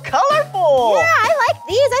are so colorful. Yeah, I like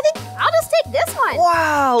these. I think I'll just take this one.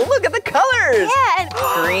 Wow. Look at the colors. Yeah, and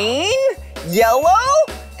Green, yellow,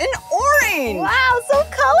 and orange. wow, so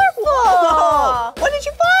colorful. Whoa. What did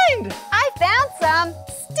you find? I found some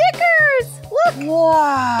stickers. Look,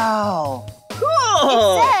 Wow.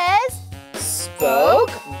 Cool. it says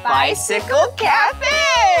Spoke Bicycle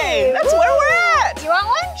Cafe. That's where we're at. Do you want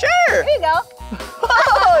one? Sure. Here you go.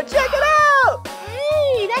 Oh, check it out.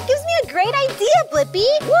 Hey, that gives me a great idea,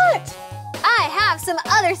 Blippi. What? I have some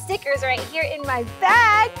other stickers right here in my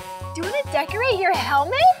bag. Do you want to decorate your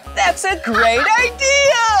helmet? That's a great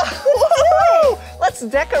idea. Woo! Let's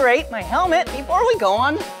decorate my helmet before we go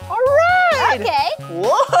on a ride. Okay. Whoa.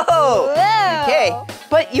 Whoa. Okay,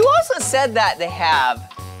 but you also said that they have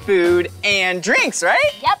food and drinks, right?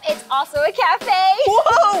 Yep, it's also a cafe.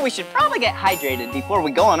 Whoa, we should probably get hydrated before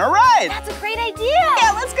we go on a ride. That's a great idea.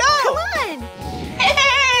 Yeah, let's go. Come on. Hey!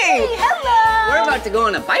 Hey, hello. We're about to go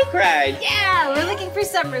on a bike ride. Yeah, we're looking for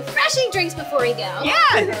some refreshing drinks before we go.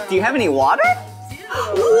 Yeah, do you have any water?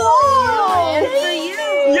 Whoa! And for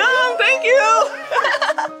you. Yum, thank you.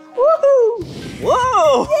 Woohoo!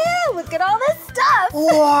 Whoa! Yeah, look at all this stuff.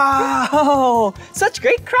 Wow! Such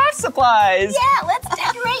great craft supplies. Yeah, let's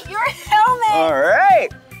decorate your helmet. All right.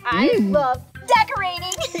 I love decorating.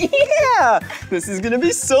 Yeah, this is gonna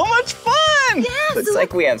be so much fun. Yeah, Looks so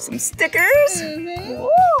like we have some stickers. Whoa,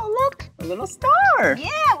 look. A little star. Yeah,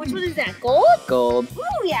 which one is that? Gold? Gold. Ooh,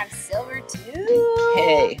 we have silver too.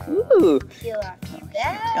 Okay. Ooh. Peel off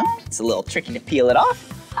Yeah, that. it's a little tricky to peel it off.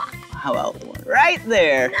 How about one right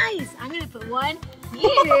there? Nice. I'm gonna put one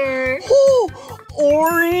here. Ooh,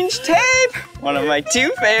 orange tape. One of my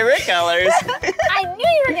two favorite colors. I knew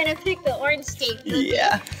you were gonna pick the orange tape. Blippi.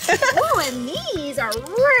 Yeah. Ooh, and these are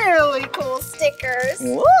really cool stickers.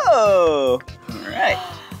 Whoa. All right.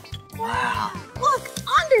 Wow. Look,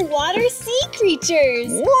 underwater sea creatures.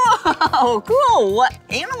 Whoa, cool. What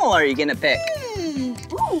animal are you gonna pick? Ooh,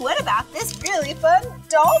 what about this really fun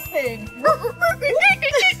dolphin?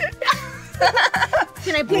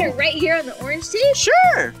 Can I put it right here on the orange tape?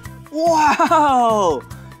 Sure. Wow.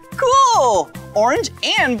 Cool. Orange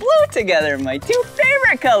and blue together, my two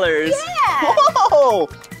favorite colors. Yeah. Whoa.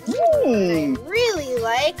 I really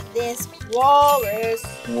like this walrus.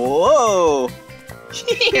 Whoa.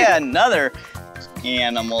 Yeah, another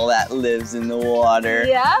animal that lives in the water.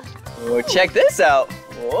 Yep. Oh, check this out.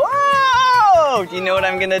 Whoa! Do you know what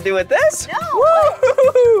I'm gonna do with this? No.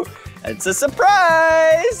 Woo! It's a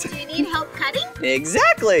surprise. Do you need help cutting?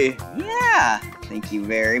 Exactly. Yeah. Thank you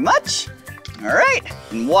very much. All right,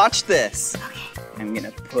 and watch this. Okay. I'm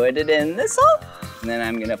gonna put it in this hole, and then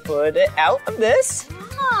I'm gonna put it out of this,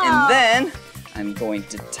 Oh. and then I'm going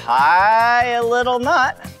to tie a little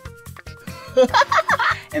knot,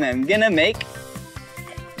 and I'm gonna make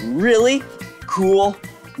really cool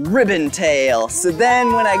ribbon tail. So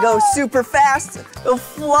then when I go super fast, it'll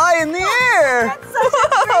fly in the air. That's such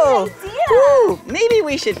a great idea. Woo. Maybe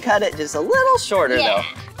we should cut it just a little shorter Yeah.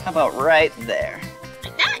 though. How about right there?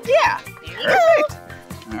 Like that? Yeah. There you Perfect.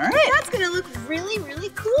 go. All right. That's gonna look really, really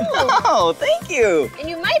cool. Oh, thank you. And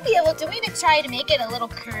you might be able to try to make it a little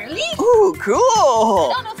curly. Ooh, I cool.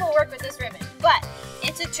 don't know if it'll work with this ribbon, but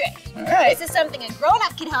it's a trick. All right. This is something a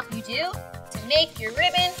grown-up can help you do to make your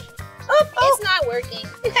ribbon. Oh, It's not working.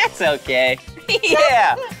 That's okay.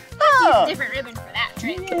 Yeah. Use Oh. a different ribbon for that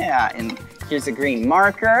trick. Yeah, and here's a green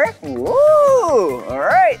marker. Woo! All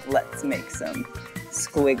right, let's make some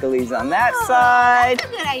squigglies on that side.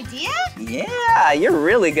 That's a good idea. Yeah, you're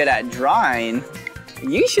really good at drawing.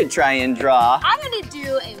 You should try and draw. I'm gonna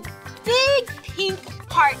do a big pink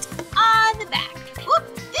heart on the back. Whoop,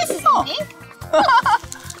 this is pink.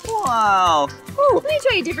 Wow. Woo. Let me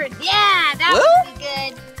try a different. Yeah, that Woo. would be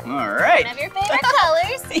good. All right. One of your favorite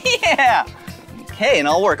colors. Yeah. Yeah. Okay, and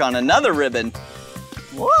I'll work on another ribbon.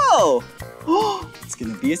 Whoa. It's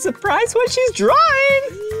gonna be a surprise what she's drawing.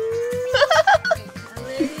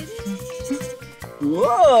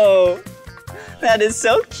 Whoa. That is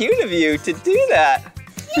so cute of you to do that.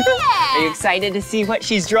 Yeah. Are you excited to see what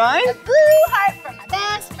she's drawing? A blue heart from my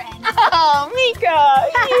best friend. Oh, Mika,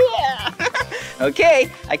 yeah.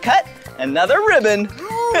 Okay, I cut another ribbon.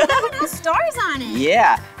 Oh, that one has stars on it.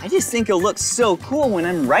 Yeah, I just think it'll look so cool when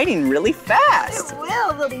I'm writing really fast. It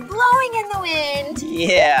will. They'll be blowing in the wind.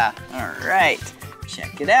 Yeah, all right.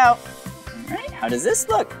 Check it out. All right, how does this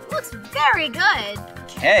look? Looks very good.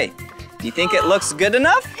 Okay, do you think it looks good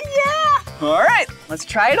enough? Yeah. All right, let's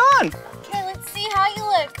try it on. Okay, let's see how you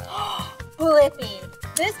look. Blippi,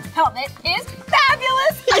 this helmet is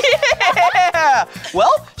fabulous. Yeah!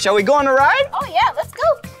 Well, shall we go on a ride? Oh yeah, let's go.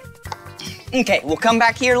 Okay, we'll come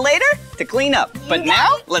back here later to clean up. But got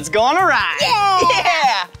now, it. let's go on a ride.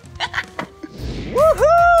 Yeah!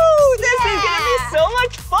 Woohoo! This is gonna be so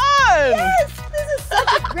much fun! Yes, this is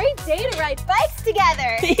such a great day to ride bikes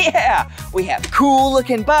together. Yeah, we have cool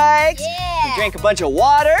looking bikes. Yeah. We drank a bunch of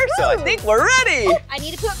water, so I Woo. think we're ready. Oh, I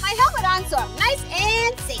need to put my helmet on so I'm nice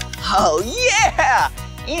and safe. Oh yeah!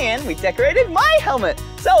 And we decorated my helmet,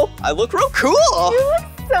 so I look real cool. You look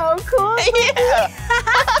so cool. Yeah!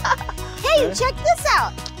 Hey, check this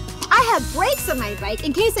out. I have brakes on my bike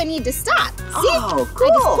in case I need to stop. See? Oh, cool.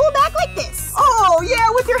 I just pull back like this. Oh yeah,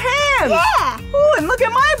 with your hands. Yeah. Oh, and look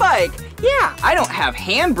at my bike. Yeah, I don't have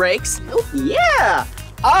hand brakes. Yeah,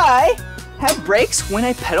 I have brakes when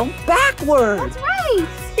I pedal backwards. That's right.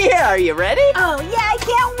 Yeah, are you ready? Oh, yeah, I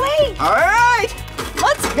can't wait. All right,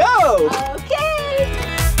 let's go. Okay.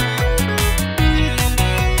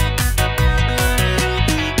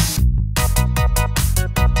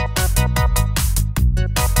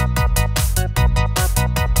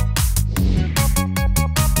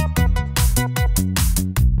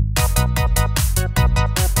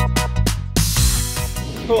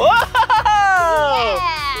 Whoa!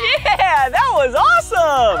 Yeah, that was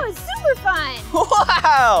awesome. That was super fun.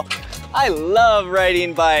 Wow, I love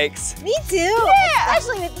riding bikes. Me too. Yeah.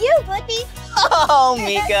 Especially with you, Blippi. Oh,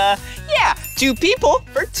 Mika. Yeah, 2 people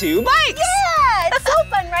for 2 bikes. Yeah, it's so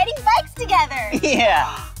fun riding bikes together. Yeah.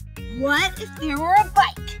 What if there were a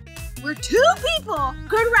bike where 2 people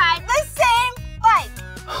could ride the same bike?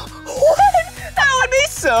 What? That would be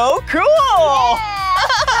so cool.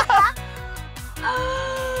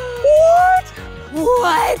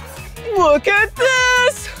 What? Look at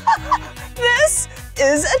this. This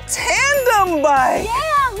is a tandem bike.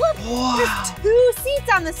 Yeah, look, there's 2 seats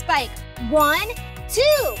on this bike. 1, 2,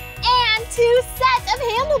 and 2 sets of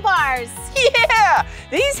handlebars. Yeah,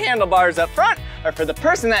 these handlebars up front are for the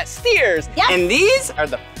person that steers. Yep. And these are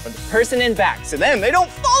for the person in back, so then they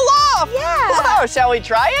don't fall off. Yeah. Wow, shall we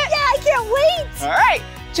try it? Yeah, I can't wait. All right,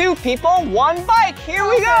 2 people, 1 bike. Here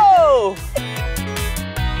we go.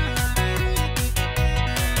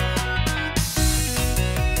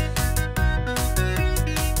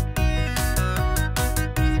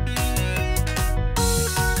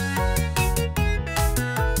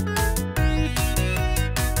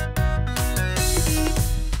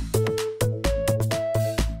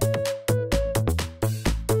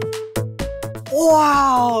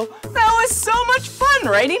 Wow, that was so much fun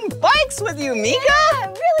riding bikes with you, Mika. Yeah,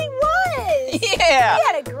 it really was. Yeah. We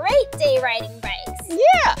had a great day riding bikes.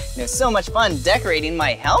 Yeah, it was so much fun decorating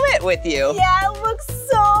my helmet with you. Yeah, it looks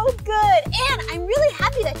so good. And I'm really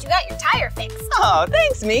happy that you got your tire fixed. Oh,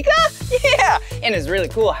 thanks, Mika. Yeah, and it's really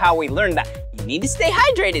cool how we learned that you need to stay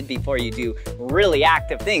hydrated before you do really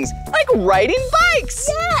active things like riding bikes.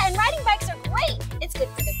 Yeah, and riding bikes are great. It's good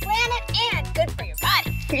for the planet and good for your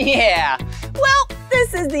body. Yeah, well,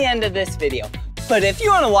 this is the end of this video. But if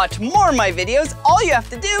you want to watch more of my videos, all you have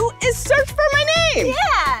to do is search for my name.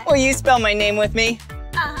 Yeah. Will you spell my name with me?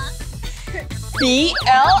 B-L-I-P-P-I.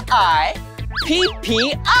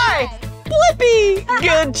 Blippi!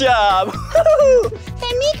 Good job.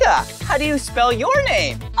 Hey, Mika, how do you spell your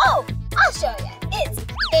name? Oh, I'll show you. It's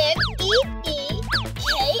M-E-E-K-A-H.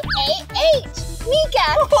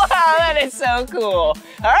 Mika. Wow, that is so cool.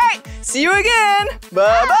 All right, see you again.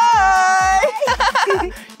 Bye-bye.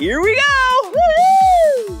 Here we go.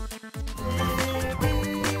 Woo!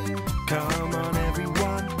 Come on,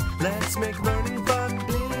 everyone, let's make learning fun.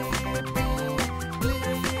 Blippi.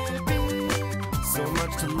 So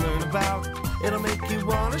much to learn about, it'll make you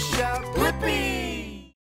want to shout, Blippi!